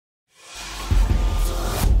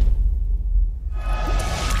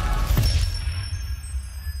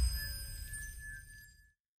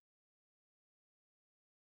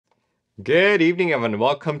Good evening, everyone.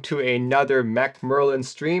 Welcome to another Mac Merlin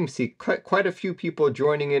stream. See quite a few people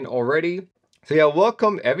joining in already. So yeah,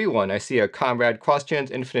 welcome everyone. I see a Comrade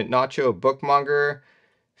Questions, Infinite Nacho, Bookmonger,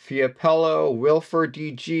 Fiapello, Wilford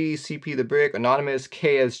DG, CP the Brick, Anonymous,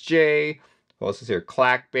 KSJ. Who else is here?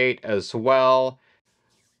 Clackbait as well.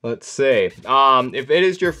 Let's see. If it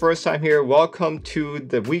is your first time here, welcome to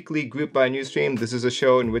the weekly Group Buy news stream. This is a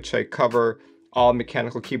show in which I cover all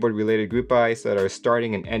mechanical keyboard related group buys that are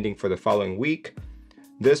starting and ending for the following week.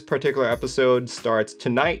 This particular episode starts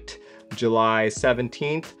tonight, July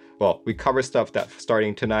 17th. Well, we cover stuff that's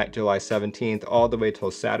starting tonight, July 17th, all the way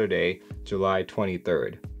till Saturday, July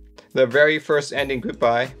 23rd. The very first ending group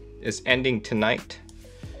buy is ending tonight.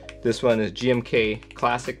 This one is GMK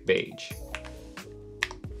Classic Beige.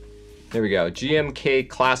 There we go, GMK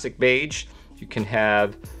Classic Beige. You can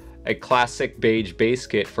have a classic beige base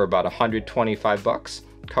kit for about 125 bucks.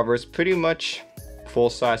 Covers pretty much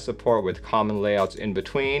full-size support with common layouts in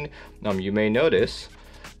between. You may notice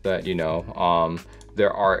that,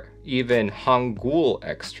 there are even Hangul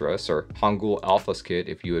extras, or Hangul Alphas kit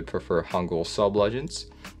if you would prefer Hangul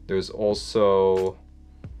sub-legends. There's also,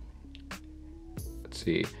 let's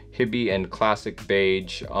see, Hibi and Classic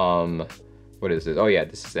Beige, what is this? Oh yeah,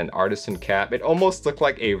 this is an artisan cap. It almost looked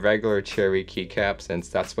like a regular cherry keycap since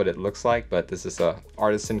that's what it looks like, but this is a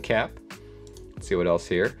artisan cap. Let's see what else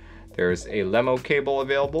here. There's a Lemo cable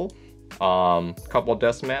available, couple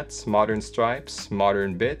desk mats, modern stripes,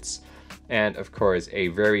 modern bits, and of course a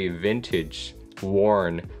very vintage,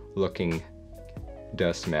 worn looking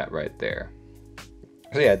desk mat right there.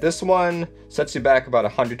 So yeah, this one sets you back about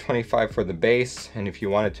 125 for the base, and if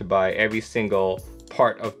you wanted to buy every single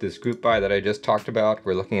part of this group buy that I just talked about,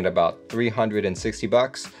 we're looking at about 360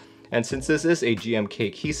 bucks. And since this is a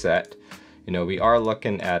GMK key set, we are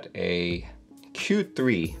looking at a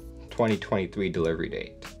Q3 2023 delivery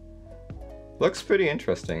date. Looks pretty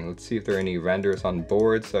interesting. Let's see if there are any renders on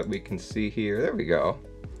boards that we can see here. There we go.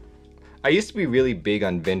 I used to be really big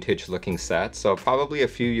on vintage looking sets, so probably a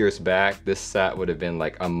few years back this set would have been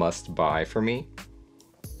like a must buy for me.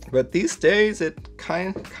 But these days, it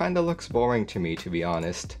kind of looks boring to me, to be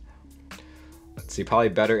honest. Let's see, probably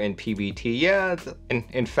better in PBT. Yeah,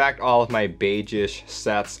 in fact, all of my beige-ish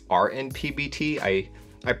sets are in PBT.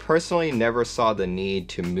 I personally never saw the need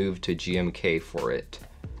to move to GMK for it.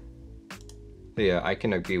 But yeah, I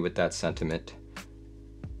can agree with that sentiment.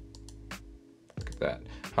 Look at that,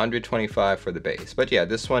 125 for the base. But yeah,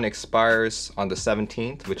 this one expires on the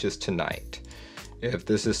 17th, which is tonight. If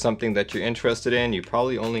this is something that you're interested in, you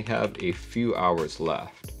probably only have a few hours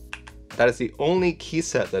left. That is the only key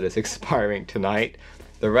set that is expiring tonight.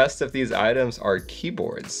 The rest of these items are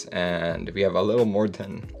keyboards, and we have a little more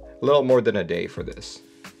than a day for this.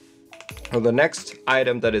 So the next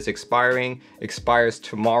item that is expiring expires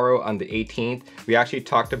tomorrow on the 18th. We actually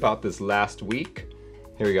talked about this last week.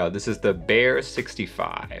 Here we go. This is the Bear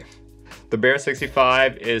 65. The Bear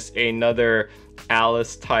 65 is another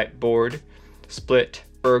Alice type board. Split,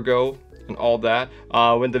 ergo, and all that.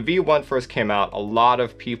 When the V1 first came out, a lot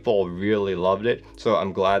of people really loved it. So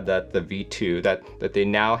I'm glad that the V2, that they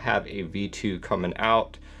now have a V2 coming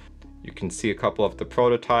out. You can see a couple of the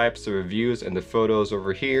prototypes, the reviews, and the photos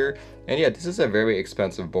over here. And yeah, this is a very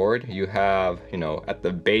expensive board. You have, at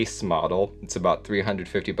the base model, it's about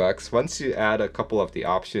 350 bucks. Once you add a couple of the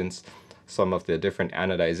options, some of the different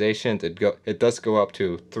anodizations, it does go up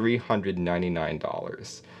to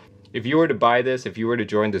 $399. If you were to buy this, if you were to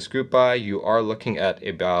join this group buy, you are looking at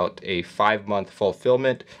about a 5-month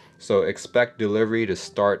fulfillment. So expect delivery to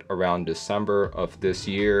start around December of this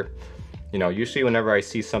year. Usually whenever I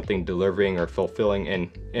see something delivering or fulfilling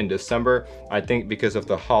in December, I think because of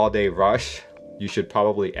the holiday rush, you should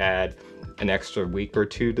probably add an extra week or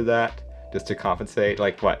two to that just to compensate.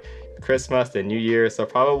 Like what? Christmas and New Year, so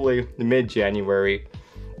probably mid-January.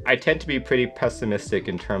 I tend to be pretty pessimistic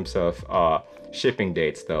in terms of shipping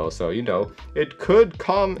dates though, so it could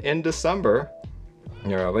come in December.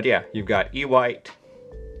 But yeah, you've got E-white,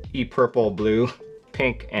 E-purple, blue,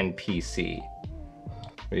 pink, and PC.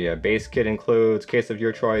 But yeah, base kit includes case of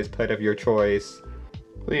your choice, plate of your choice.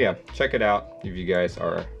 But yeah, check it out if you guys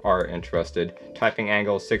are interested. Typing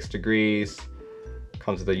angle 6 degrees.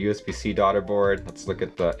 Comes with a USB-C daughter board. Let's look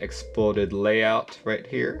at the exploded layout right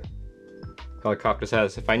here. Helicopter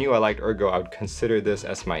says, if I knew I liked ergo, I would consider this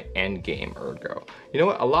as my end game ergo. You know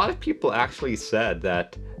what? A lot of people actually said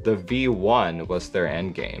that the V1 was their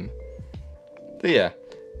end game. But yeah,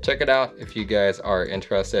 check it out if you guys are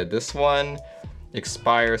interested. This one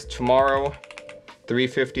expires tomorrow,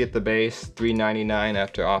 $350 at the base, $399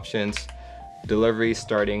 after options. Delivery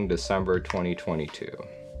starting December 2022.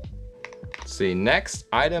 See, next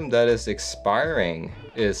item that is expiring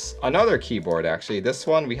is another keyboard actually. This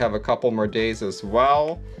one we have a couple more days as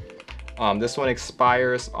well. This one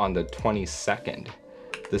expires on the 22nd.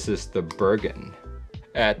 This is the Bergen.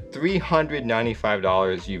 At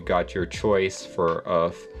 $395, you've got your choice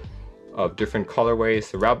of different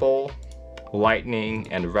colorways: Rebel,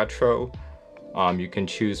 Lightning, and Retro. You can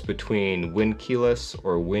choose between Win keyless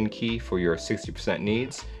or Win key for your 60%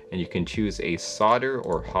 needs, and you can choose a solder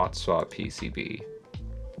or hot swap PCB.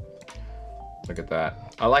 Look at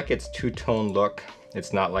that. I like its two-tone look.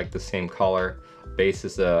 It's not like the same color. Base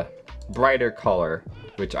is a brighter color,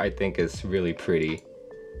 which I think is really pretty.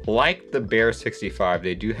 Like the Bear 65,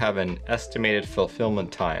 they do have an estimated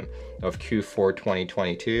fulfillment time of Q4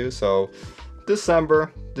 2022, so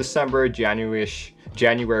December,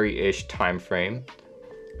 January-ish time frame.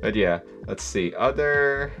 But yeah, let's see,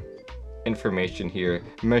 other information here.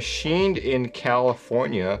 Machined in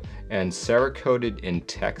California and Cerakoted in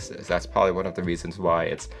Texas. That's probably one of the reasons why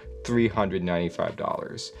it's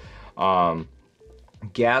 $395.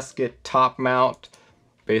 Gasket top mount.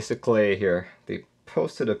 Basically here, they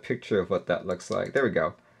posted a picture of what that looks like. There we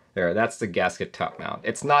go. There, that's the gasket top mount.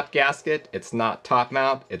 It's not gasket, it's not top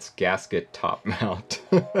mount, it's gasket top mount.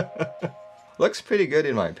 Looks pretty good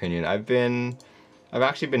in my opinion. I've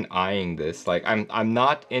actually been eyeing this. Like I'm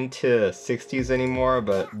not into 60s anymore,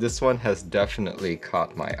 but this one has definitely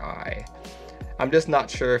caught my eye. I'm just not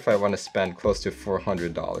sure if I want to spend close to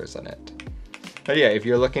 $400 on it. But yeah, if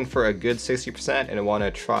you're looking for a good 60% and want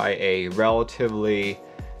to try a relatively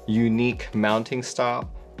unique mounting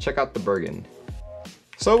style, check out the Bergen.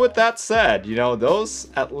 So with that said, you know, those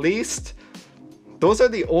are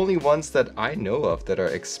the only ones that I know of that are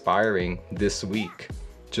expiring this week,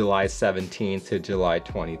 July 17th to July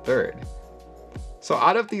 23rd. So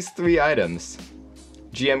out of these three items,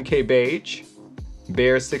 GMK Beige,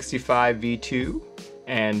 Bear 65 V2,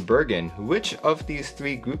 and Bergen, which of these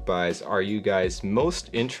three group buys are you guys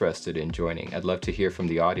most interested in joining? I'd love to hear from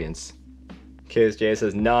the audience. KSJ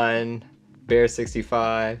says none, Bear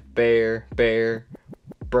 65, Bear,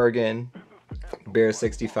 Bergen, Bear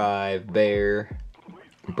 65, Bear.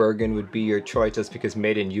 Bergen would be your choice just because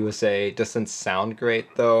made in USA. Doesn't sound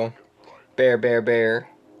great though. Bear.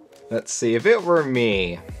 Let's see, if it were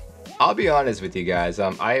me, I'll be honest with you guys,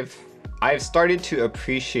 I've started to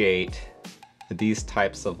appreciate these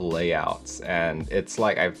types of layouts, and it's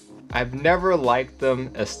like I've never liked them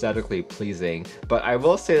aesthetically pleasing, but I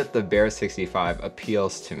will say that the Bear 65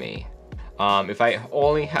 appeals to me. If I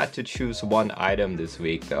only had to choose one item this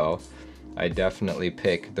week though, I'd definitely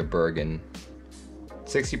pick the Bergen.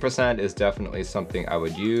 60% is definitely something I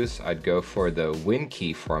would use. I'd go for the Win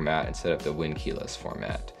key format instead of the Win keyless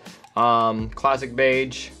format. Classic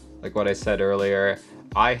Beige, like what I said earlier,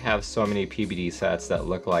 I have so many PBD sets that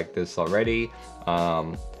look like this already.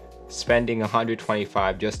 Spending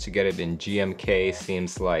 $125 just to get it in GMK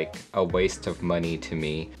seems like a waste of money to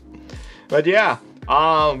me. But yeah,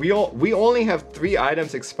 we only have 3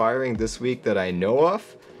 items expiring this week that I know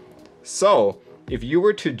of. So if you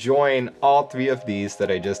were to join all 3 of these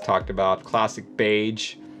that I just talked about, Classic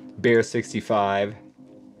Beige, Bear 65,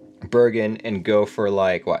 Bergen, and go for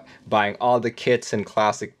like what? Buying all the kits in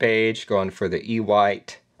Classic Beige, going for the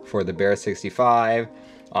E-White for the Bear 65,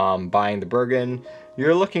 buying the Bergen,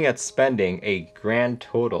 you're looking at spending a grand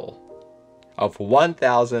total of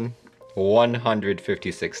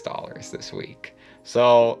 $1,156 this week.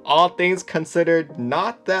 So all things considered,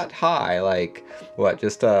 not that high. Like what,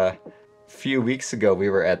 just a few weeks ago we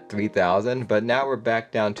were at 3,000, but now we're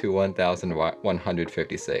back down to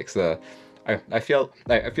 1,156. I feel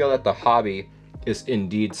that the hobby is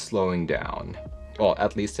indeed slowing down. Well,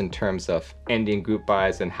 at least in terms of ending group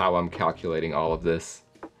buys and how I'm calculating all of this.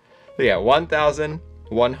 But yeah,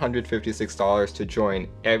 $1,156 to join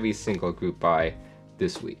every single group buy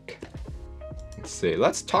this week. Let's see,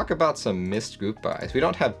 let's talk about some missed group buys. We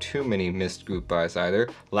don't have too many missed group buys either.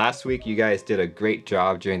 Last week you guys did a great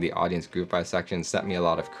job during the audience group buy section, sent me a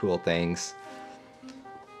lot of cool things.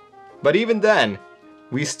 But even then,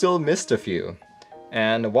 we still missed a few.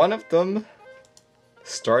 And one of them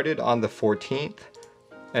started on the 14th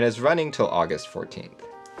and is running till August 14th.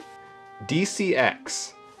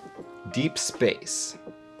 DCX Deep Space.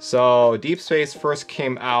 So Deep Space first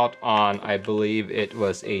came out on, I believe it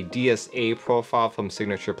was a DSA profile from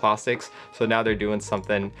Signature Plastics. So now they're doing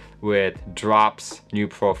something with Drop's new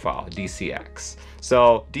profile, DCX.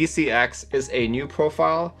 So DCX is a new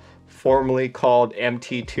profile, formerly called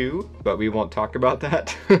MT2, but we won't talk about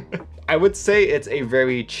that. I would say it's a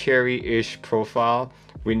very cherry-ish profile.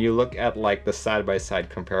 When you look at like the side-by-side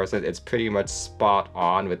comparison, it's pretty much spot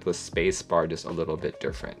on with the space bar, just a little bit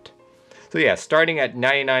different. So yeah, starting at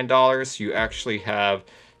 $99, you actually have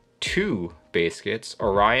 2 base kits,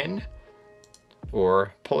 Orion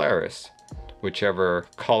or Polaris. Whichever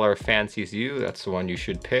color fancies you, that's the one you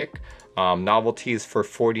should pick. Novelkeys for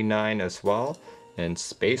 $49 as well, and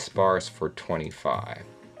space bars for $25.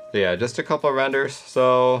 So yeah, just a couple of renders.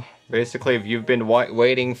 So basically, if you've been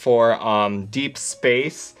waiting for Deep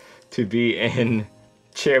Space to be in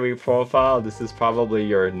cherry profile, this is probably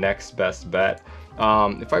your next best bet.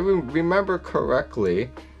 If I remember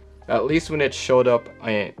correctly, at least when it showed up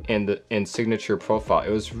in signature profile,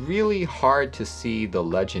 it was really hard to see the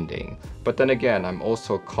legending. But then again, I'm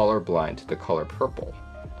also colorblind to the color purple.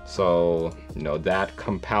 So, you know, that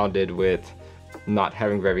compounded with not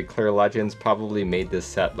having very clear legends probably made this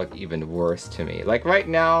set look even worse to me. Like right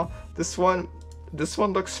now, this one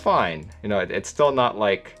looks fine. You know, it's still not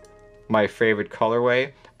like my favorite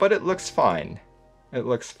colorway, but it looks fine. It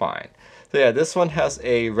looks fine. So yeah, this one has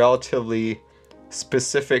a relatively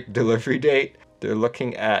specific delivery date. They're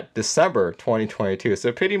looking at December 2022,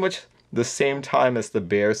 so pretty much the same time as the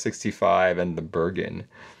Bear 65 and the Bergen.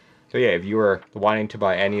 So yeah, if you were wanting to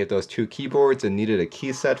buy any of those 2 keyboards and needed a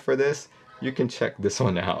key set for this, you can check this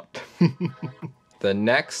one out. The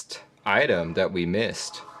next item that we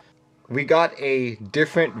missed, we got a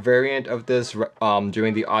different variant of this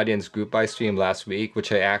during the audience group buy stream last week,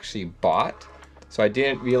 which I actually bought. So I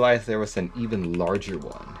didn't realize there was an even larger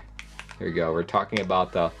one. Here we go, we're talking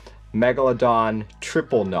about the Megaladon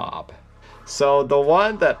triple knob. So the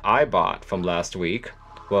one that I bought from last week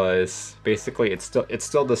was basically, it's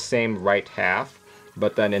still the same right half,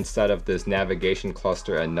 but then instead of this navigation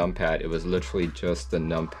cluster and numpad, it was literally just the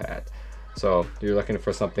numpad. So if you're looking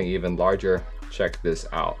for something even larger, check this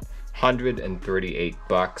out.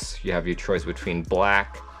 $138. You have your choice between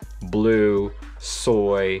black, blue,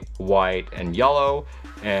 soy, white, and yellow.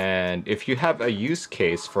 And if you have a use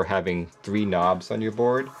case for having 3 knobs on your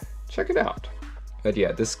board, check it out. But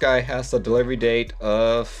yeah, this guy has a delivery date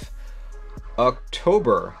of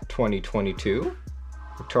October 2022,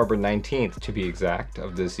 October 19th to be exact,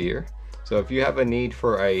 of this year. So if you have a need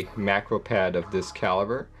for a Macropad of this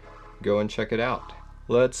caliber, go and check it out.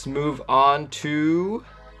 Let's move on to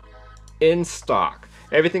in stock.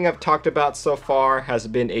 Everything I've talked about so far has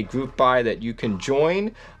been a group buy that you can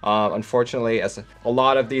join. Unfortunately, as a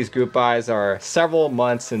lot of these group buys are several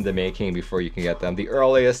months in the making before you can get them. The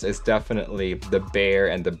earliest is definitely the Bear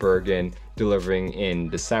and the Bergen delivering in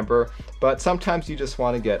December, but sometimes you just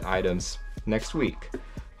want to get items next week.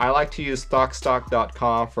 I like to use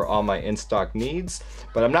thockstock.com for all my in-stock needs,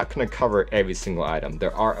 but I'm not going to cover every single item.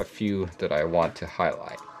 There are a few that I want to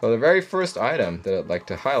highlight. So the very first item that I'd like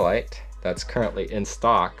to highlight that's currently in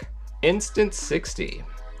stock, Instant 60.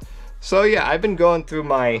 So yeah, I've been going through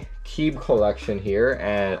my Keeb collection here,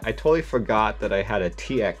 and I totally forgot that I had a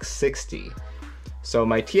TX60. So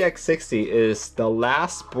my TX60 is the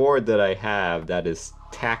last board that I have that is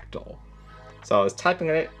tactile. So I was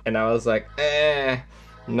typing on it and I was like,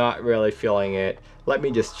 not really feeling it. Let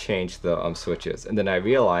me just change the switches. And then I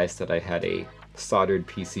realized that I had a soldered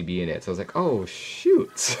PCB in it. So I was like, oh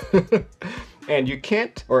shoot. And you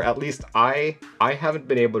can't, or at least I haven't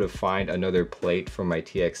been able to find another plate for my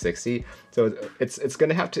TX60. So it's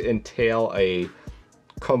gonna have to entail a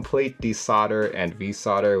complete desolder and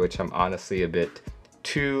resolder, which I'm honestly a bit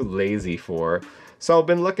too lazy for. So I've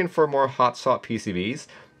been looking for more hot swap PCBs.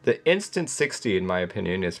 The Instant 60, in my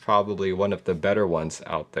opinion, is probably one of the better ones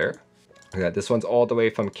out there. Yeah, this one's all the way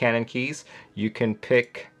from Cannonkeys. You can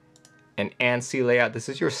pick an ANSI layout. This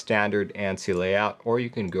is your standard ANSI layout, or you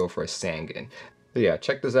can go for a Sangan. So yeah,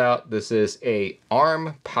 check this out. This is a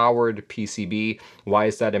ARM-powered PCB. Why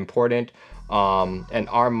is that important? An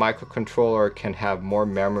ARM microcontroller can have more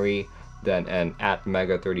memory than an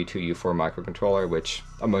Atmega 32U4 microcontroller, which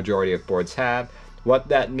a majority of boards have. What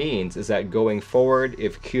that means is that going forward,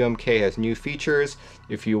 if QMK has new features,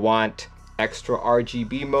 if you want extra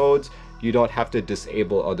RGB modes, you don't have to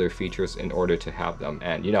disable other features in order to have them.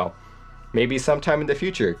 And you know, maybe sometime in the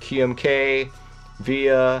future, QMK,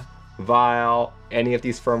 VIA, VIAL, any of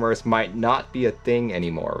these firmwares might not be a thing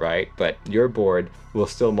anymore, right? But your board will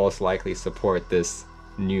still most likely support this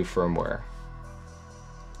new firmware.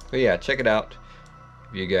 So yeah, check it out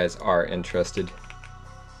if you guys are interested.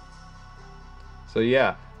 So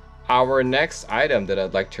yeah, our next item that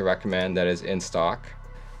I'd like to recommend that is in stock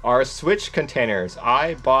are switch containers.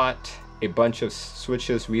 I bought a bunch of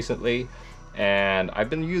switches recently, and I've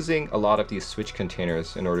been using a lot of these switch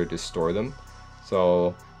containers in order to store them.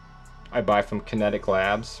 So I buy from Kinetic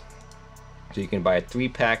Labs. So you can buy a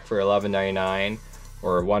 3-pack for $11.99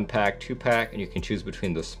 or a 1-pack, 2-pack, and you can choose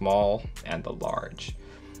between the small and the large.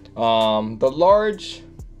 The large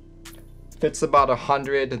fits about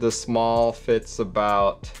 100. The small fits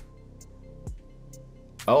about,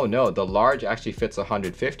 oh no, the large actually fits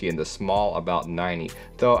 150 and the small about 90.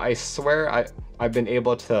 Though I swear I've been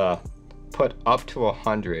able to put up to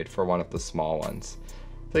 100 for one of the small ones.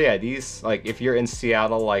 So yeah, these, like if you're in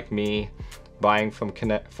Seattle like me, buying from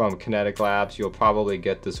Kinetic Labs, you'll probably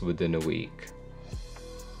get this within a week.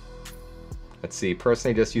 Let's see,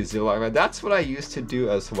 personally just use ZealPC. That's what I used to do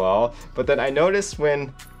as well. But then I noticed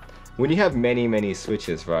when you have many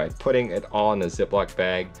switches, right, putting it all in a Ziploc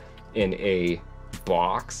bag in a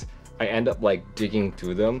box, I end up like digging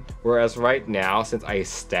through them. Whereas right now, since I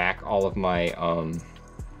stack all of my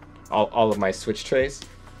all of my switch trays,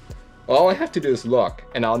 all I have to do is look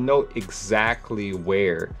and I'll know exactly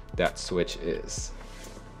where that switch is.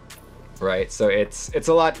 Right, so it's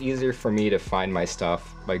a lot easier for me to find my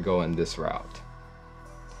stuff by going this route.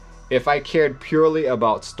 If I cared purely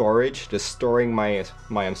about storage, just storing my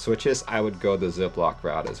switches, I would go the Ziploc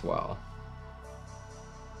route as well.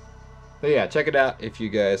 But yeah, check it out if you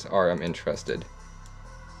guys are interested.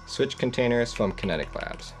 Switch containers from Kinetic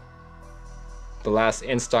Labs. The last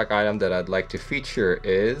in-stock item that I'd like to feature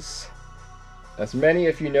is, as many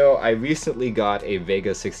of you know, I recently got a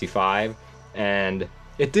Vega 65 and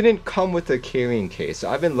it didn't come with a carrying case, so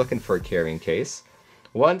I've been looking for a carrying case.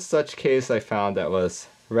 One such case I found that was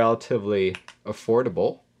relatively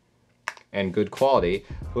affordable and good quality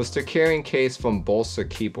was the carrying case from Bolsa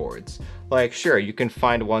keyboards. Like, sure, you can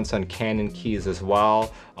find ones on Cannonkeys as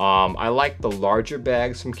well. I like the larger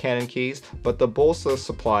bags from Cannonkeys, but the Bolsa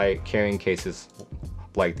supply carrying cases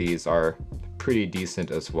like these are pretty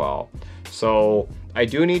decent as well. So I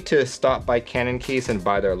do need to stop by Cannonkeys and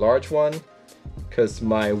buy their large one, because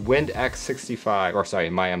my Wind X65, or sorry,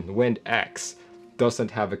 my Wind X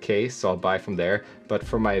doesn't have a case, so I'll buy from there. But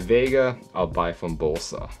for my Vega, I'll buy from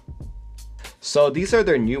Bolsa. So these are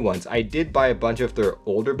their new ones. I did buy a bunch of their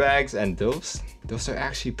older bags, and those are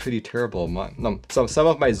actually pretty terrible. Some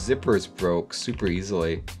of my zippers broke super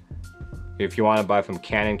easily. If you want to buy from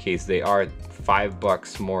Cannonkeys, they are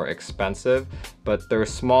 $5 more expensive, but their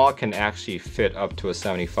small can actually fit up to a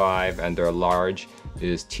 75, and their large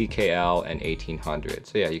is TKL and 1800.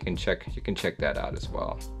 So yeah, you can check that out as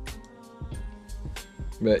well.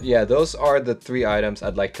 But yeah, those are the 3 items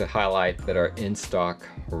I'd like to highlight that are in stock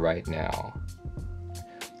right now.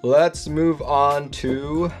 Let's move on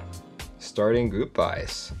to starting group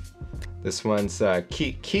buys. This one's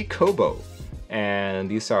Keykobo, and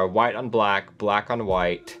these are white on black, black on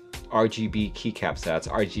white, RGB keycap sets,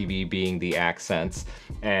 RGB being the accents,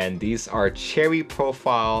 and these are cherry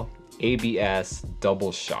profile ABS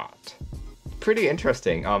double shot. Pretty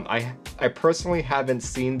interesting. I personally haven't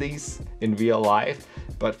seen these in real life,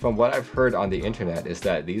 but from what I've heard on the internet is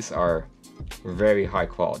that these are very high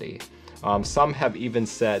quality. Some have even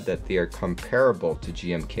said that they are comparable to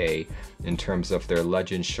GMK in terms of their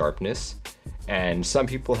legend sharpness, and some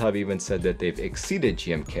people have even said that they've exceeded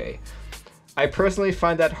GMK. I personally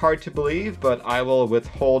find that hard to believe, but I will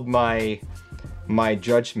withhold my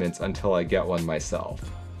judgments until I get one myself.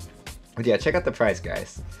 But yeah, check out the price,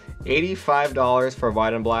 guys. $85 for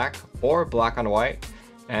white and black, or black on white,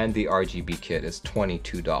 and the RGB kit is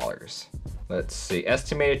 $22. Let's see,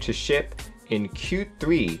 estimated to ship in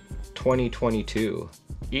Q3 2022.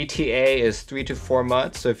 ETA is 3 to 4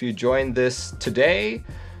 months, so if you join this today,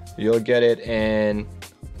 you'll get it in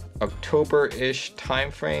October-ish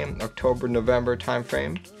timeframe, October-November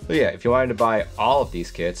timeframe. So yeah, if you wanted to buy all of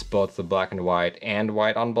these kits, both the black and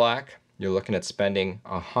white on black, you're looking at spending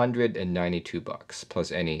 $192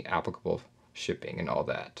 plus any applicable shipping and all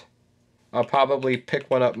that. I'll probably pick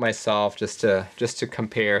one up myself just to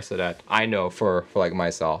compare so that I know for like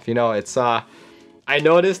myself. You know, it's I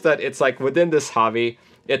noticed that it's like within this hobby,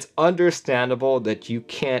 it's understandable that you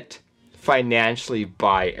can't financially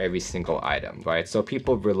buy every single item, right? So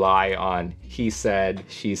people rely on he said,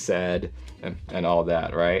 she said, and all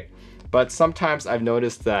that, right? But sometimes I've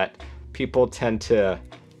noticed that people tend to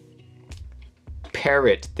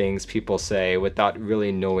parrot things people say without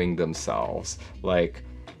really knowing themselves. Like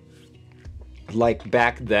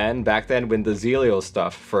back then when the Zealio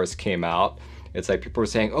stuff first came out, it's like people were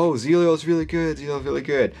saying, oh, Zealio's really good, Zealio's really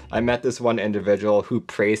good. I met this one individual who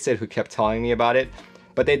praised it, who kept telling me about it,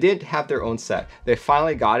 but they didn't have their own set. They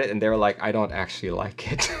finally got it and they were like, I don't actually like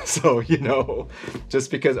it. So, you know,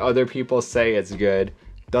 just because other people say it's good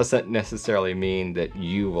doesn't necessarily mean that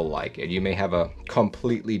you will like it. You may have a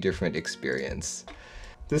completely different experience.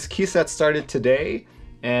 This key set started today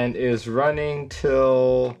and is running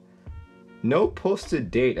till no posted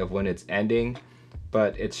date of when it's ending,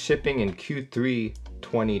 but it's shipping in Q3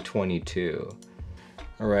 2022.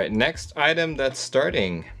 All right, next item that's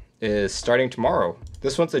starting is starting tomorrow.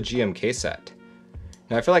 This one's a GMK set.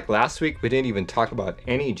 Now I feel like last week we didn't even talk about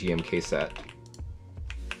any GMK set.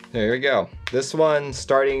 There we go. This one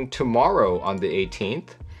starting tomorrow on the 18th.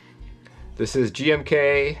 This is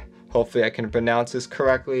GMK, hopefully I can pronounce this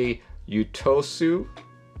correctly, Yütousu.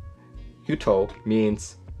 Yuto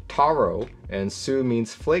means taro and su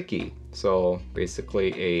means flaky. So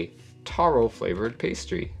basically a taro flavored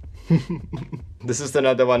pastry. This is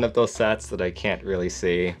another one of those sets that I can't really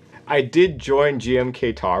see. I did join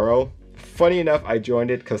GMK Taro. Funny enough, I joined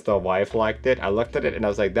it because the wife liked it. I looked at it and I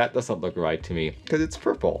was like, that doesn't look right to me because it's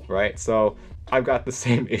purple, right? So I've got the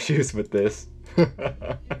same issues with this.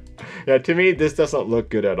 Yeah, to me, this doesn't look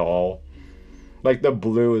good at all. Like the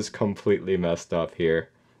blue is completely messed up here.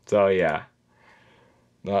 So yeah,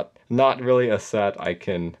 not really a set I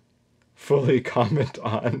can fully comment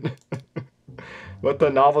on. But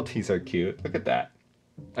the novelties are cute. Look at that.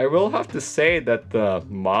 I will have to say that the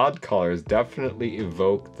mod colors definitely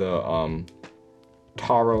evoke the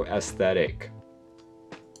taro aesthetic.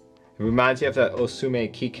 It reminds you of the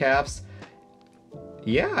Osume keycaps.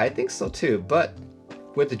 Yeah, I think so too. But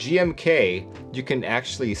with the GMK, you can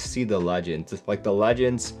actually see the legends. Like the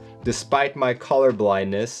legends, despite my color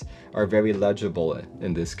blindness, are very legible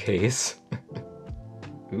in this case.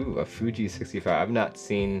 Ooh, a Fuji 65. I've not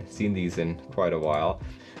seen these in quite a while.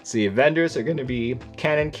 So the vendors are going to be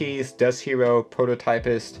Cannonkeys, Deshero,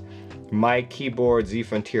 Prototypist, My Keyboard, Z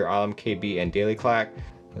Frontier, KB, and Zenclack.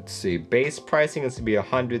 Let's see, base pricing is to be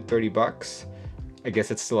 130 bucks. I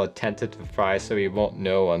guess it's still a tentative price, so we won't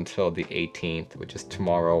know until the 18th, which is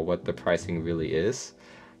tomorrow, what the pricing really is.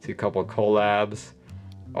 See a couple collabs.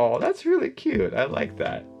 Oh, that's really cute. I like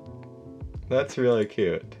that. That's really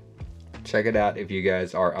cute. Check it out if you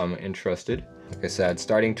guys are interested. Like I said,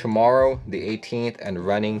 starting tomorrow, the 18th, and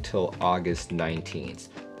running till August 19th.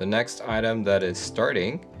 The next item that is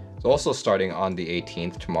starting is also starting on the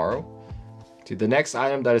 18th tomorrow. See, the next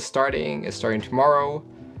item that is starting tomorrow.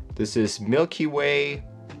 This is Milky Way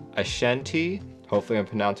Aschente. Hopefully I'm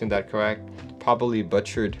pronouncing that correct. Probably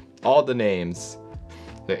butchered all the names.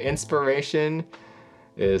 The inspiration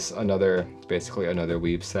is basically another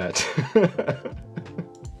weave set.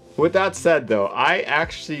 With that said though, I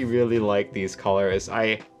actually really like these colors.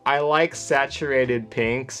 I like saturated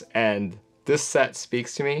pinks and this set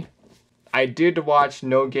speaks to me. I did watch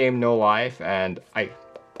No Game No Life and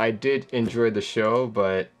I did enjoy the show,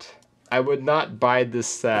 but I would not buy this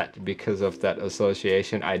set because of that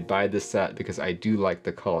association. I'd buy this set because I do like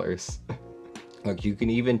the colors. Look, you can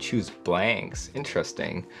even choose blanks.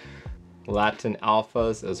 Interesting. Latin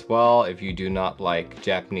alphas as well if you do not like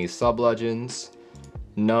Japanese sub-legends.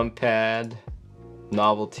 Numpad,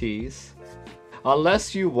 novelties.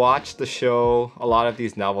 Unless you watch the show, a lot of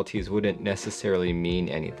these novelties wouldn't necessarily mean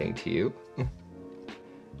anything to you.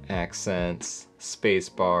 Accents,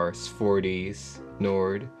 spacebars, 40s,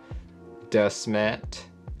 Nord, Dustmat,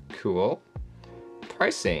 cool.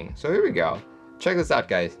 Pricing, so here we go. Check this out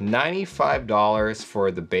guys, $95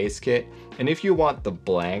 for the base kit. And if you want the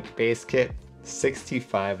blank base kit,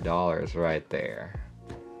 $65 right there.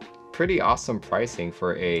 Pretty awesome pricing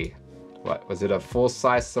for a, what was it, a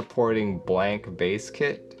full-size supporting blank base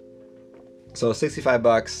kit? So 65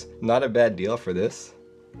 bucks, not a bad deal for this.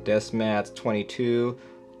 Desk mats 22,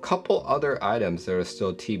 couple other items that are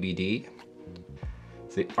still TBD.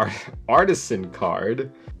 See, artisan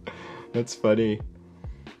card, that's funny.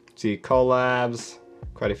 See, collabs,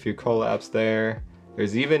 quite a few collabs there.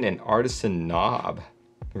 There's even an artisan knob,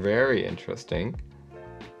 very interesting.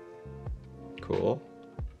 Cool.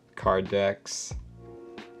 Card decks.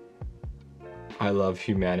 I Love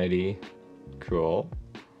Humanity. Cool.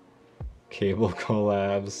 Cable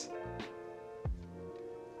collabs.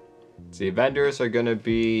 The vendors are gonna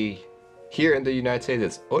be here in the United States.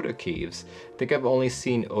 It's Novelkeys. I think I've only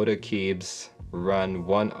seen Novelkeys run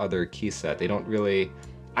one other key set. They don't really,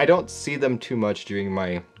 I don't see them too much during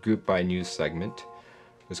my group by news segment.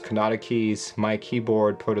 There's Cannonkeys, My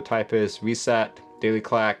Keyboard, Prototypist, Reset,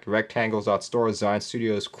 Zenclack, Rectangles.store, Zion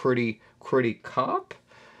Studios, QWERTY Cop,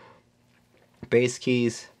 Base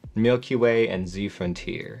Keys, Milky Way, and Z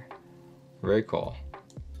Frontier. Very cool.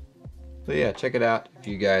 So yeah, check it out if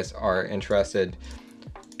you guys are interested.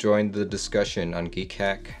 Join the discussion on Geek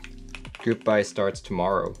Hack. Group buy starts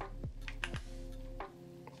tomorrow.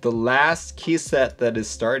 The last key set that is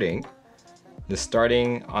starting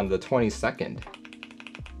on the 22nd.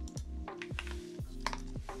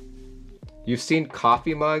 You've seen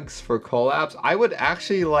coffee mugs for collabs? I would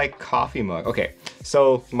actually like coffee mug. Okay,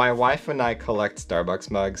 so my wife and I collect Starbucks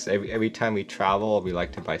mugs. Every time we travel, we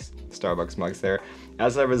like to buy Starbucks mugs there.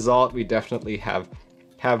 As a result, we definitely have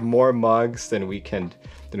have more mugs than we could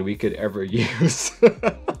ever use.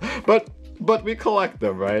 but we collect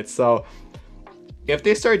them, right? So if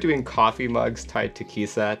they start doing coffee mugs tied to key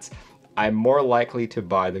sets, I'm more likely to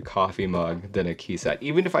buy the coffee mug than a key set.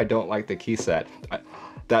 Even if I don't like the key set,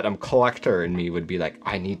 that collector in me would be like,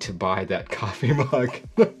 I need to buy that coffee mug.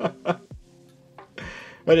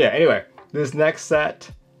 But yeah, anyway, this next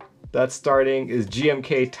set that's starting is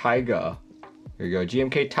GMK Taiga. Here you go.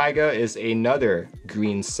 GMK Taiga is another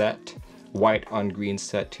green set, white on green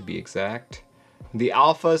set to be exact. The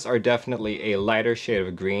alphas are definitely a lighter shade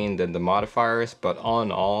of green than the modifiers, but all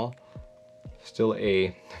in all, still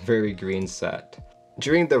a very green set.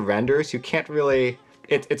 During the renders, you can't really,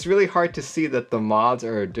 it's really hard to see that the mods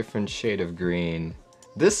are a different shade of green.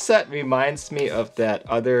 This set reminds me of that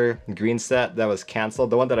other green set that was canceled,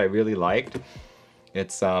 the one that I really liked.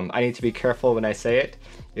 It's, I need to be careful when I say it.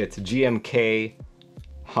 It's GMK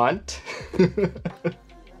Hunt.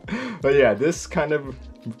 But yeah, this kind of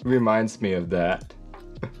reminds me of that.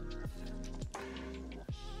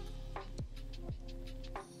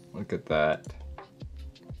 Look at that.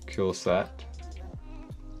 Cool set.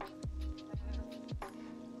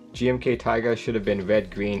 GMK Taiga should have been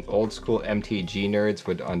red green. Old school MTG nerds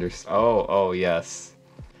would understand. Oh yes.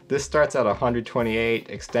 This starts at 128,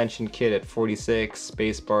 extension kit at 46,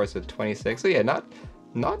 space bars at 26. So yeah, not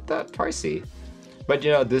that pricey. But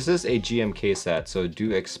you know, this is a GMK set, so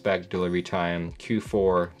do expect delivery time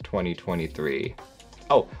Q4 2023.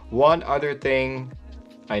 Oh, one other thing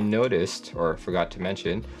I noticed or forgot to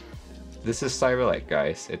mention. This is Cyberlight,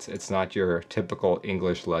 guys. It's not your typical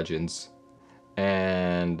English Legends.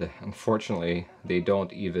 And unfortunately, they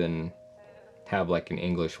don't even have like an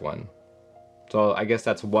English one. So I guess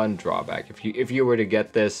that's one drawback. If you were to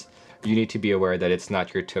get this, you need to be aware that it's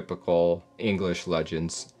not your typical English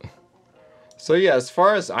Legends. So yeah, as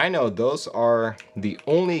far as I know, those are the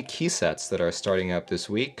only key sets that are starting up this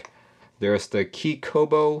week. There's the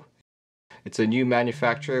Keykobo. It's a new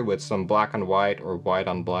manufacturer with some black on white or white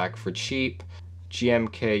on black for cheap.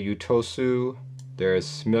 GMK Yütousu.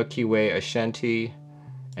 There's Milky Way Aschente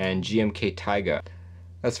and GMK Taiga.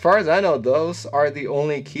 As far as I know, those are the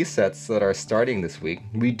only key sets that are starting this week.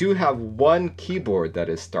 We do have one keyboard that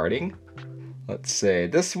is starting. Let's see,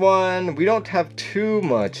 this one, we don't have too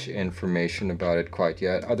much information about it quite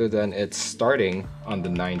yet, other than it's starting on the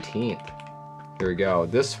 19th. Here we go.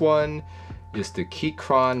 This one is the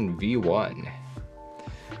Keychron V1.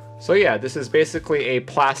 So yeah, this is basically a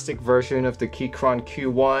plastic version of the Keychron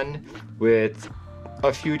Q1 with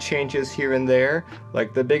a few changes here and there.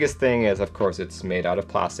 Like the biggest thing is, of course, it's made out of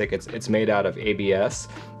plastic. It's made out of ABS.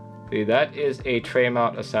 See, that is a tray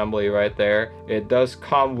mount assembly right there. It does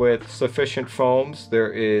come with sufficient foams.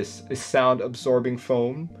 There is a sound absorbing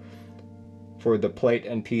foam for the plate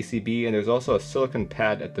and PCB, and there's also a silicone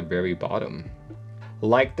pad at the very bottom.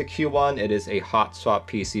 Like the Q1, it is a hot swap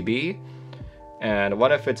PCB, and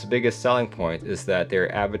one of its biggest selling points is that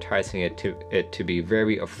they're advertising it to be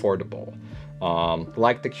very affordable.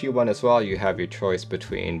 Like the Q1 as well, you have your choice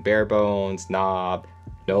between bare bones, knob,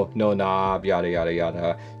 no knob, yada yada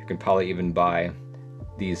yada. You can probably even buy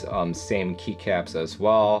these same keycaps as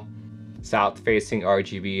well. South facing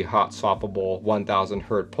RGB, hot swappable, 1000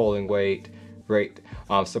 Hz polling weight. Great.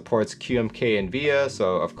 Supports QMK and Evija,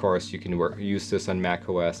 so of course you can use this on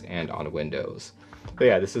macOS and on Windows. But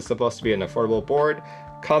yeah, this is supposed to be an affordable board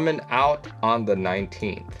coming out on the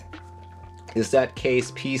 19th. Is that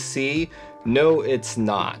case PC? No, it's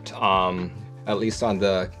not. At least on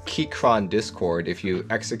the Keychron Discord, if you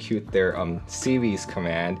execute their series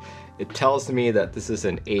command, it tells me that this is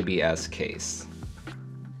an ABS case.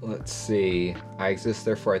 Let's see. I exist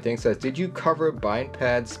therefore I think says, did you cover bind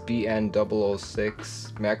pads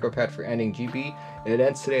BN006 Macropad for ending GB? It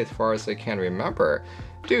ends today as far as I can remember.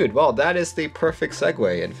 Dude, well, that is the perfect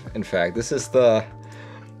segue. In fact, this is the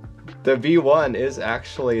V1 is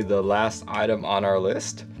actually the last item on our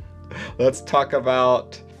list. Let's talk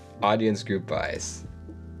about audience group buys.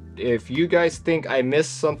 If you guys think I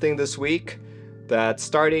missed something this week that's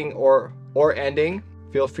starting or ending,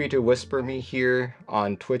 feel free to whisper me here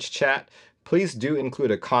on Twitch chat. Please do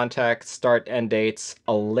include a contact, start, end dates,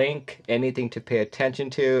 a link, anything to pay attention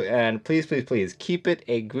to, and please, please, please keep it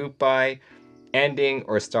a group buy, ending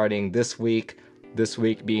or starting this week. This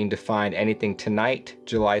week being defined anything tonight,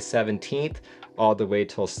 July 17th, all the way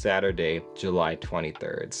till Saturday, July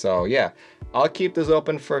 23rd. So yeah, I'll keep this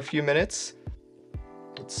open for a few minutes.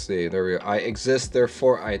 Let's see, there we go. I exist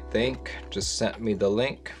therefore I think just sent me the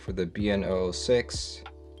link for the BN006.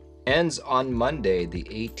 Ends on Monday the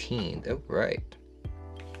 18th. Oh, right.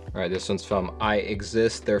 All right, this one's from I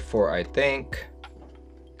exist therefore I think.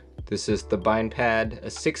 This is the bind pad, a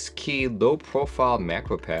 6-key low-profile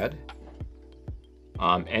Macropad.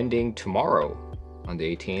 Ending tomorrow on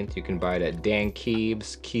the 18th. You can buy it at Dan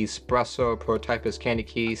Keebs, Keyspresso, prototype is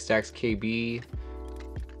Cannonkeys, Stacks KB.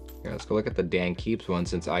 Here, let's go look at the Dan Keebs one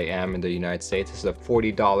since I am in the United States. This is a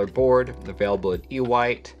 $40 board, available in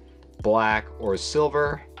E-White, black, or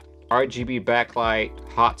silver. RGB backlight,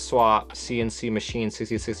 hot swap, CNC machine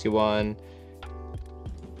 6061.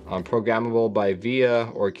 Programmable by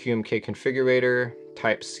VIA or QMK configurator.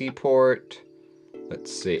 Type C port.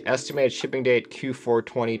 Let's see, estimated shipping date Q4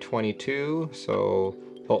 2022. So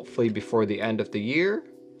hopefully before the end of the year.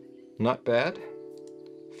 Not bad.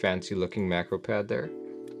 Fancy looking Macropad there.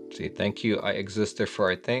 See, thank you, I exist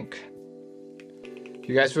therefore I think.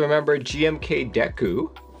 You guys remember GMK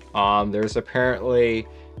Deku? There's apparently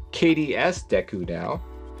KDS Deku now.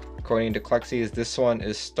 According to Cannonkeys, this one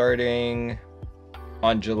is starting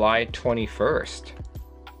on July 21st.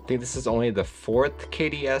 I think this is only the 4th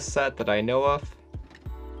KDS set that I know of.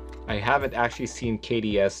 I haven't actually seen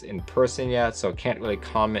KDS in person yet, so can't really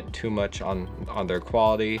comment too much on their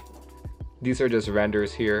quality. These are just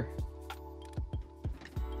renders here.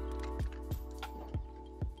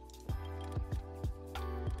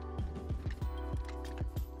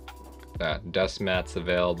 That dust mat's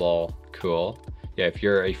available. Cool. Yeah, if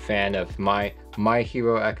you're a fan of My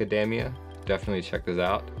Hero Academia, definitely check this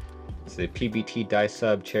out. It's a PBT die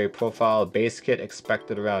sub cherry profile base kit,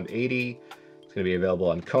 expected around 80. It's going to be available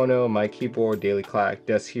on Kono, My Keyboard, Daily Clack,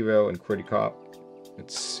 Des Hero, and QWERTY Cop.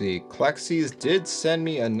 Let's see. Cannonkeys did send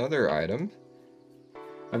me another item.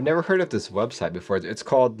 I've never heard of this website before. It's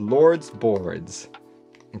called Lord's Boards.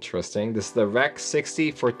 Interesting. This is the Rec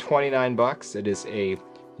 60 for 29 bucks. It is a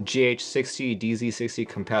GH60 DZ60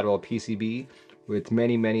 compatible PCB with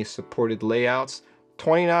many supported layouts.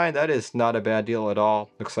 29, that is not a bad deal at all.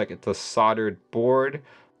 Looks like it's a soldered board.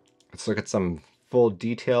 Let's look at some full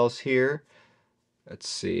details here. Let's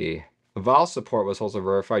see. Valve support was also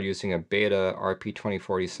verified using a beta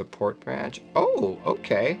RP2040 support branch. Oh,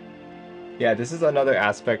 okay. Yeah, this is another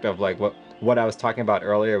aspect of like what I was talking about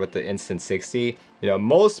earlier with the Instant 60. You know,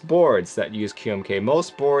 most boards that use QMK,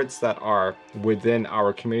 most boards that are within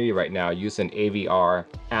our community right now use an AVR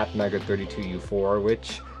Atmega32U4,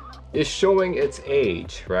 which is showing its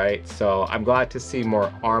age, right? So I'm glad to see more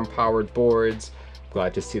ARM-powered boards.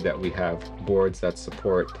 Glad to see that we have boards that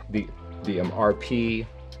support the RP.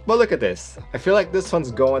 But look at this. I feel like this one's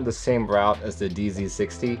going the same route as the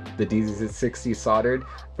DZ60, the DZ60 soldered,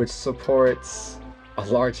 which supports a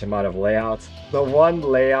large amount of layouts. The one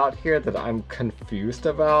layout here that I'm confused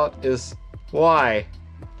about is why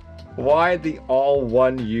the all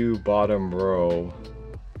 1U bottom row?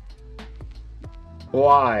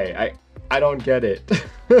 Why? I don't get it.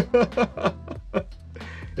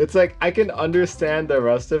 It's like I can understand the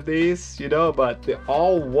rest of these, you know, but the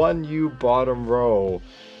all 1U bottom row,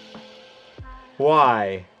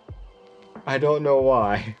 why? I don't know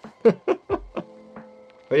why.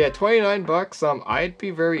 But yeah, 29 bucks, I'd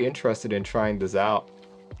be very interested in trying this out,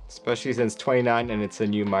 especially since 29 and it's a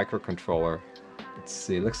new microcontroller. Let's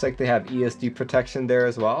see, looks like they have ESD protection there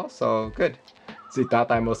as well, so good. See,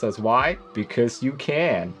 Tataimo says why? Because you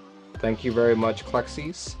can. Thank you very much,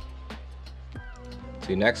 Cannonkeys.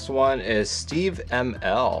 The next one is Steve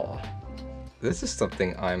ML. This is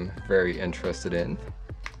something I'm very interested in.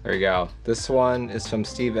 There you go. This one is from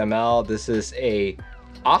Steve ML. This is a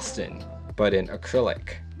Austin, but in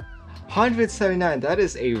acrylic. 179, that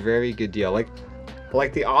is a very good deal.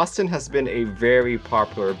 Like the Austin has been a very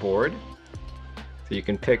popular board. So you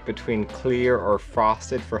can pick between clear or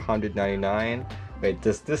frosted for 199. Wait,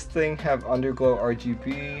 does this thing have underglow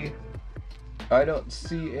RGB? I don't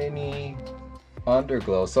see any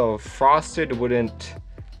underglow. So frosted wouldn't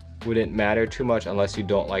matter too much unless you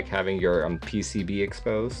don't like having your PCB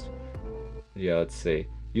exposed. Yeah, let's see.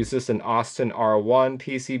 Use this in Austin R1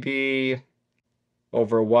 PCB.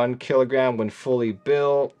 Over 1 kilogram when fully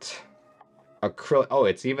built. Acrylic. Oh,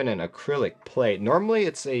 it's even an acrylic plate. Normally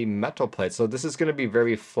it's a metal plate, so this is going to be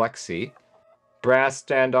very flexy. Brass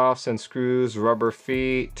standoffs and screws, rubber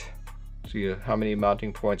feet. See how many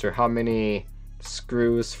mounting points or how many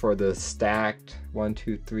screws for the stacked 1,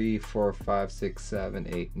 2, 3, 4, 5, 6, 7,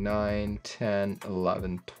 8, 9, 10,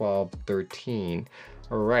 11, 12, 13.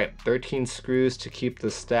 All right, 13 screws to keep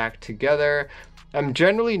the stack together. I'm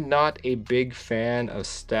generally not a big fan of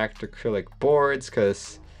stacked acrylic boards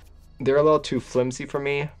because they're a little too flimsy for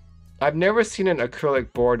me. I've never seen an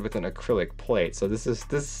acrylic board with an acrylic plate, so this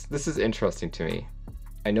is interesting to me.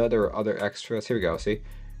 I know there are other extras. Here we go, see?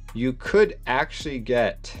 You could actually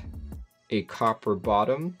get a copper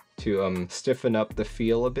bottom to stiffen up the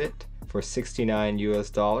feel a bit for 69 US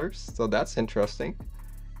dollars. So that's interesting.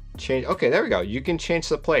 Change, okay, there we go. You can change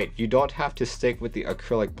the plate. You don't have to stick with the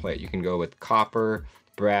acrylic plate. You can go with copper,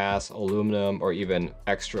 brass, aluminum, or even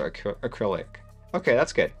extra acrylic. Okay,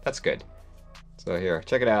 that's good. That's good. So here,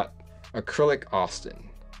 check it out. Acrylic Austin.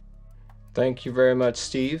 Thank you very much,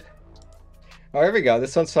 Steve. Oh, here we go.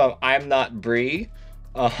 This one's from I'm Not Bree.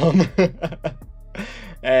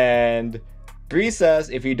 And Bree says,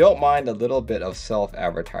 if you don't mind a little bit of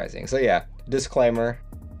self-advertising. So yeah, disclaimer.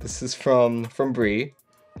 This is from Bree.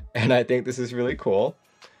 And I think this is really cool.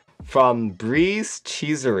 From Bree's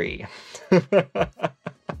Cheesery.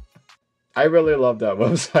 I really love that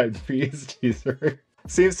website, Bree's Cheesery.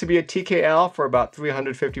 Seems to be a TKL for about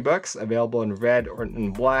 350 bucks, available in red or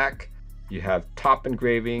in black. You have top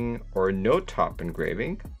engraving or no top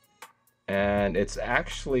engraving. And it's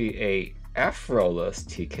actually a Afro-less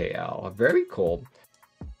TKL. Very cool.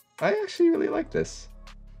 I actually really like this.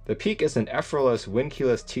 The Peak is an Afro-less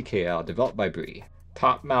windkeyless TKL developed by Bree.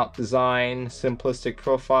 Top mount design, simplistic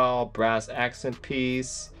profile, brass accent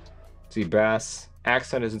piece. See, brass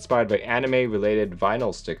accent is inspired by anime-related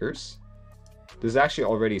vinyl stickers. This actually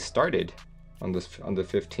already started on the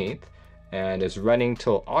 15th and is running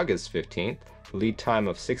till August 15th. Lead time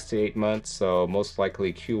of 6 to 8 months, so most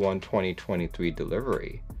likely Q1 2023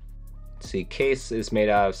 delivery. See, case is made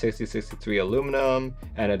out of 6063 aluminum,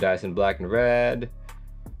 anodized in black and red.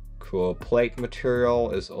 Cool. Plate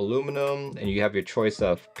material is aluminum, and you have your choice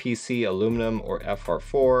of PC aluminum or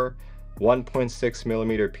FR4.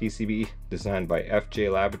 1.6mm PCB designed by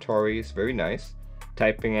FJ Laboratories. Very nice.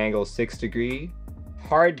 Typing angle 6 degree.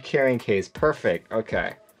 Hard carrying case. Perfect.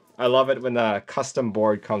 Okay. I love it when the custom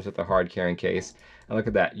board comes with a hard carrying case. And look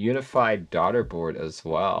at that. Unified daughter board as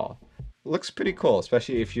well. Looks pretty cool,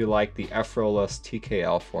 especially if you like the Afro-less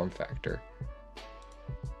TKL form factor.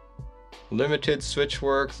 Limited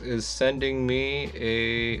Switchworks is sending me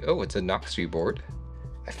a... oh, it's a Noxtree board.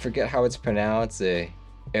 I forget how it's pronounced.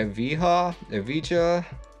 Evija?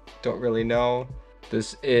 Don't really know.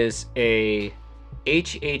 This is a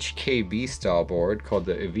HHKB style board called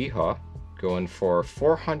the Evija, going for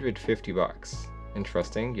 450 bucks.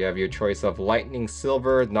 Interesting. You have your choice of Lightning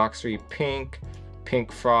Silver, Noxtree Pink,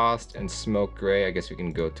 Pink Frost, and Smoke Gray. I guess we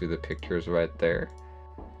can go through the pictures right there.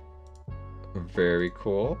 Very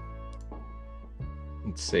cool.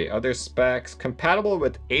 Let's see, other specs. Compatible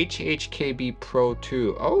with HHKB Pro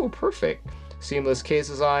 2. Oh, perfect. Seamless case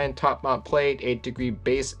design, top mount plate, 8 degree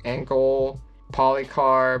base angle,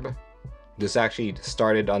 polycarb. This actually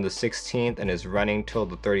started on the 16th and is running till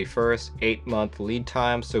the 31st. 8-month lead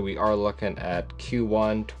time, so we are looking at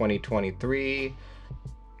Q1 2023.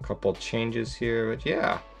 Couple changes here, but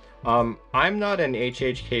yeah. I'm not an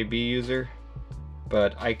HHKB user,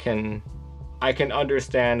 but I can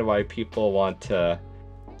understand why people want to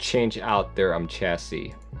change out their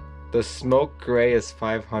chassis. The Smoke Gray is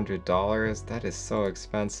 $500. That is so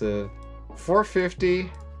expensive. $450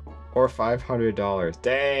 or $500.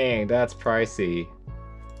 Dang, that's pricey.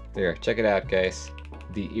 There, check it out, guys.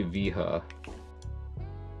 The Evija.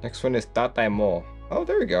 Next one is Tataimo. Oh,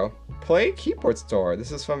 there we go. Play Keyboard Store.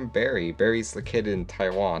 This is from Barry. Barry's the kid in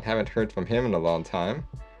Taiwan. Haven't heard from him in a long time.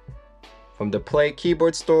 From the Play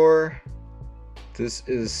Keyboard Store. This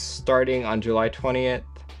is starting on July 20th.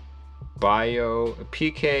 BoW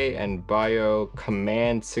PK and BoW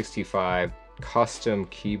Command 65 custom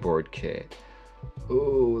keyboard kit.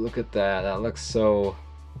 Ooh, look at that. That looks so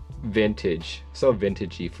vintage. So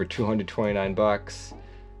vintagey for 229 bucks.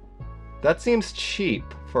 That seems cheap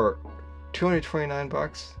for 229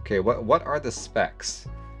 bucks. Okay, what are the specs?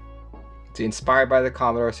 It's inspired by the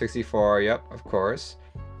Commodore 64. Yep, of course.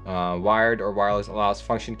 Wired or wireless, allows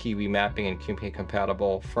function key remapping and QMK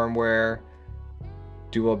compatible firmware.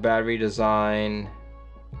 Dual battery design.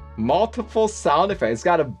 Multiple sound effects. It's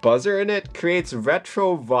got a buzzer in it. Creates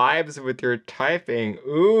retro vibes with your typing.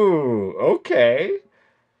 Ooh, okay.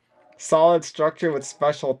 Solid structure with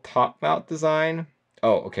special top mount design.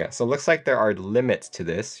 Oh, okay. So it looks like there are limits to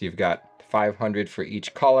this. You've got 500 for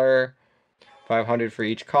each color. 500 for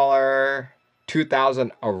each color.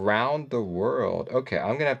 2,000 around the world. Okay,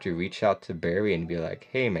 I'm gonna have to reach out to Barry and be like,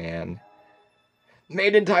 hey man.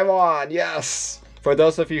 Made in Taiwan, yes! For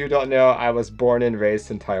those of you who don't know, I was born and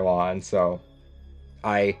raised in Taiwan, so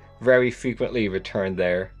I very frequently return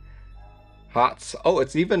there. Oh,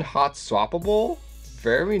 it's even hot swappable?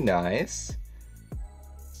 Very nice.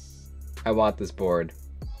 I want this board.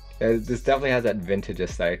 This definitely has that vintage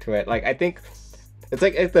aesthetic to it. Like, I think it's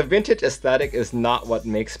like if the vintage aesthetic is not what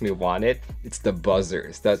makes me want it, it's the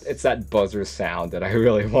buzzers. It's that buzzer sound that I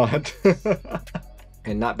really want.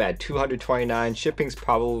 And not bad, 229. Shipping's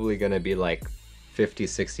probably gonna be like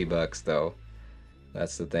 50-60 bucks though.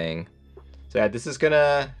 That's the thing. So yeah, this is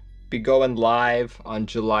gonna be going live on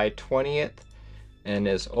July 20th and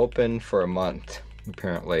is open for a month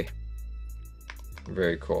apparently.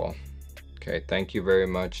 Very cool. Okay, thank you very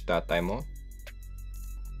much, Dataimo.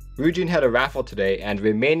 Ryujin had a raffle today and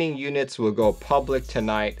remaining units will go public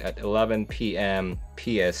tonight at 11 p.m.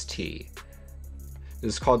 PST. This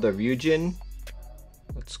is called the Ryujin.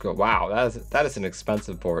 Let's go. Wow, that is an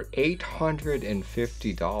expensive board.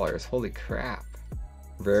 $850. Holy crap.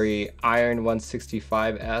 Very Iron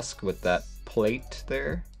 165-esque with that plate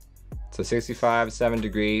there. So 65, 7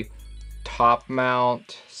 degree. Top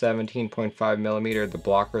mount, 17.5 millimeter. The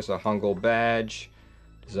blocker's a Hangul badge.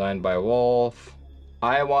 Designed by Wolf.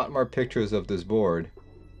 I want more pictures of this board.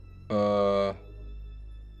 Oh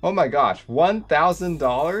my gosh,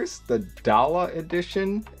 $1,000? The Dala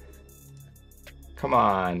edition? Come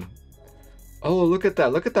on. Oh, look at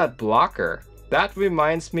that blocker. That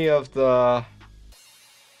reminds me of the,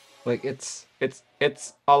 like, it's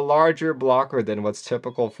a larger blocker than what's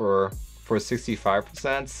typical for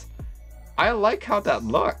 65%. I like how that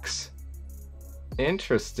looks.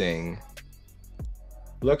 Interesting.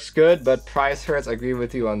 Looks good, but price hurts. I agree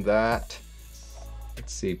with you on that.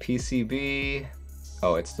 Let's see, PCB.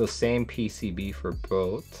 Oh, it's the same PCB for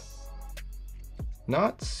both.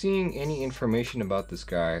 Not seeing any information about this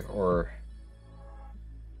guy, or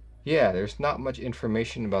yeah, there's not much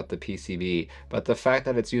information about the PCB, but the fact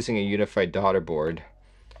that it's using a unified daughter board,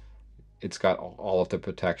 it's got all of the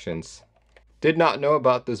protections. Did not know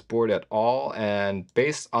about this board at all, and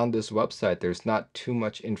based on this website, there's not too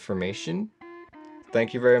much information.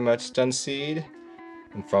 Thank you very much, Stunseed.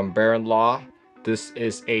 And from Baron Law, this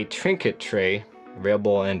is a trinket tray,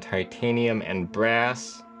 available in titanium and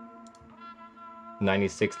brass.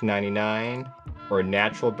 $96.99, or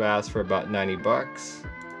natural brass for about 90 bucks.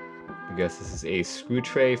 I guess this is a screw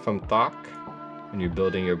tray from THOK when you're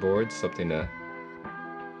building your board, something to,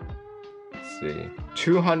 let's see,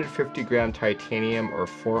 250 gram titanium or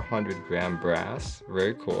 400 gram brass.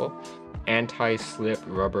 Very cool. Anti-slip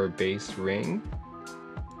rubber base ring.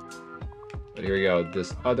 But here we go.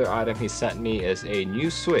 This other item he sent me is a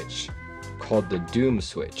new switch called the Doom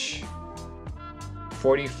switch.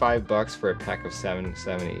 45 bucks for a pack of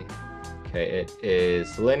 770. Okay, it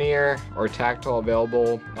is linear or tactile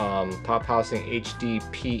available. Top housing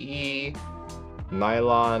HDPE,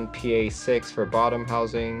 nylon PA6 for bottom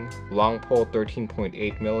housing, long pole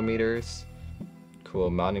 13.8 millimeters. Cool,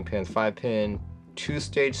 mounting pins 5-pin,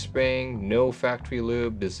 2-stage spring, no factory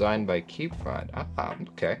lube, designed by Keychron. Ah,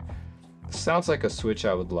 okay. Sounds like a switch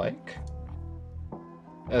I would like.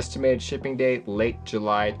 Estimated shipping date late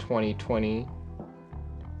July 2020.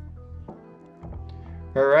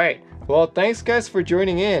 Alright, well thanks guys for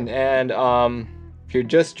joining in, and if you're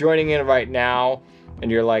just joining in right now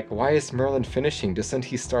and you're like, why is Merlin finishing? Doesn't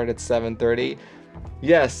he start at 7:30?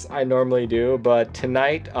 Yes, I normally do, but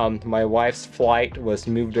tonight my wife's flight was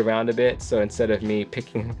moved around a bit, so instead of me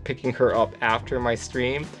picking her up after my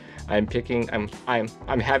stream,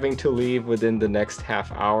 I'm having to leave within the next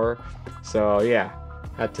half hour. So yeah,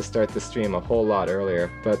 had to start the stream a whole lot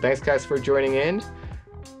earlier. But thanks guys for joining in.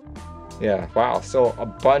 Yeah, wow, so a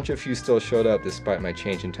bunch of you still showed up despite my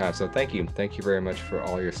change in time, so thank you very much for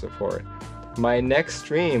all your support. My next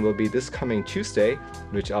stream will be this coming Tuesday,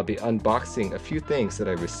 which I'll be unboxing a few things that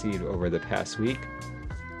I received over the past week.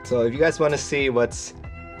 So if you guys want to see what's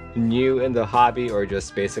new in the hobby, or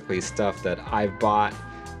just basically stuff that I've bought,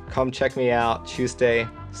 come check me out Tuesday,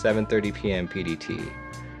 7:30 p.m. PDT.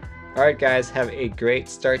 Alright guys, have a great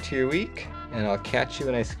start to your week, and I'll catch you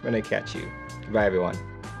when I catch you. Goodbye everyone.